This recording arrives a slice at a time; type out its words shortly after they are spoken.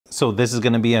So this is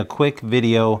going to be a quick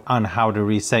video on how to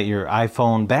reset your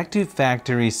iPhone back to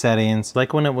factory settings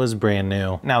like when it was brand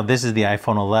new. Now this is the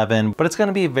iPhone 11, but it's going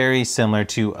to be very similar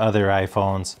to other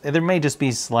iPhones. There may just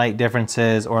be slight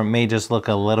differences, or it may just look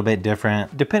a little bit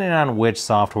different depending on which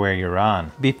software you're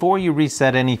on. Before you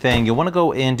reset anything, you'll want to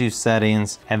go into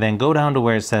settings and then go down to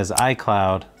where it says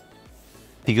iCloud.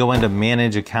 You go into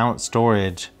manage account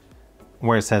storage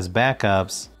where it says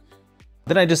backups.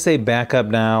 Then I just say backup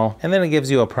now, and then it gives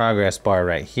you a progress bar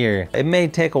right here. It may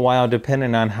take a while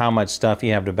depending on how much stuff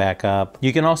you have to back up.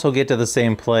 You can also get to the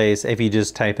same place if you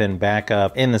just type in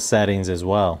backup in the settings as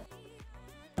well.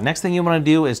 Next thing you want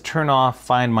to do is turn off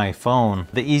Find My Phone.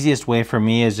 The easiest way for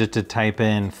me is just to type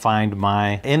in Find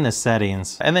My in the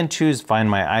settings and then choose Find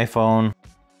My iPhone.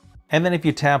 And then if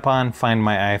you tap on Find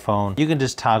My iPhone, you can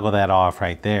just toggle that off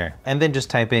right there. And then just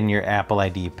type in your Apple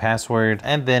ID password,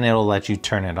 and then it'll let you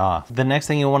turn it off. The next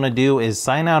thing you want to do is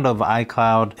sign out of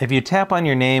iCloud. If you tap on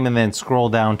your name and then scroll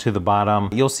down to the bottom,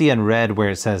 you'll see in red where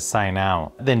it says sign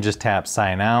out. Then just tap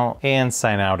sign out and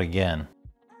sign out again.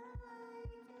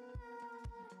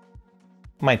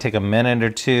 Might take a minute or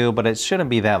two, but it shouldn't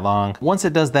be that long. Once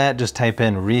it does that, just type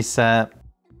in reset.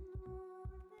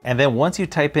 And then once you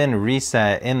type in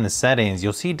reset in the settings,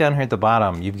 you'll see down here at the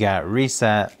bottom, you've got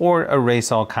reset or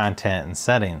erase all content and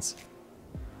settings.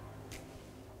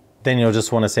 Then you'll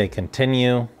just want to say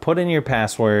continue, put in your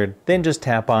password, then just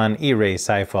tap on erase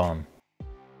iPhone.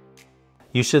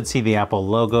 You should see the Apple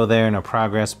logo there in a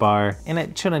progress bar, and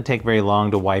it shouldn't take very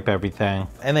long to wipe everything.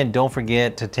 And then don't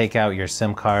forget to take out your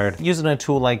SIM card. Using a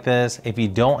tool like this, if you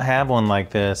don't have one like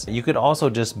this, you could also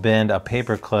just bend a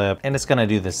paper clip and it's gonna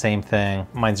do the same thing.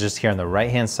 Mine's just here on the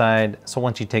right-hand side. So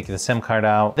once you take the SIM card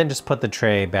out, then just put the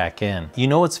tray back in. You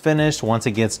know it's finished once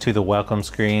it gets to the welcome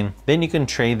screen. Then you can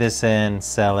trade this in,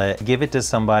 sell it, give it to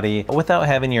somebody without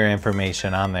having your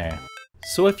information on there.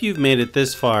 So if you've made it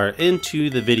this far into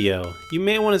the video, you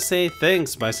may want to say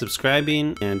thanks by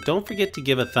subscribing, and don't forget to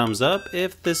give a thumbs up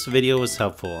if this video was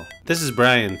helpful. This is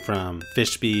Brian from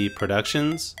Fishbee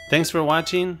Productions. Thanks for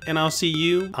watching, and I'll see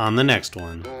you on the next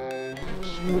one.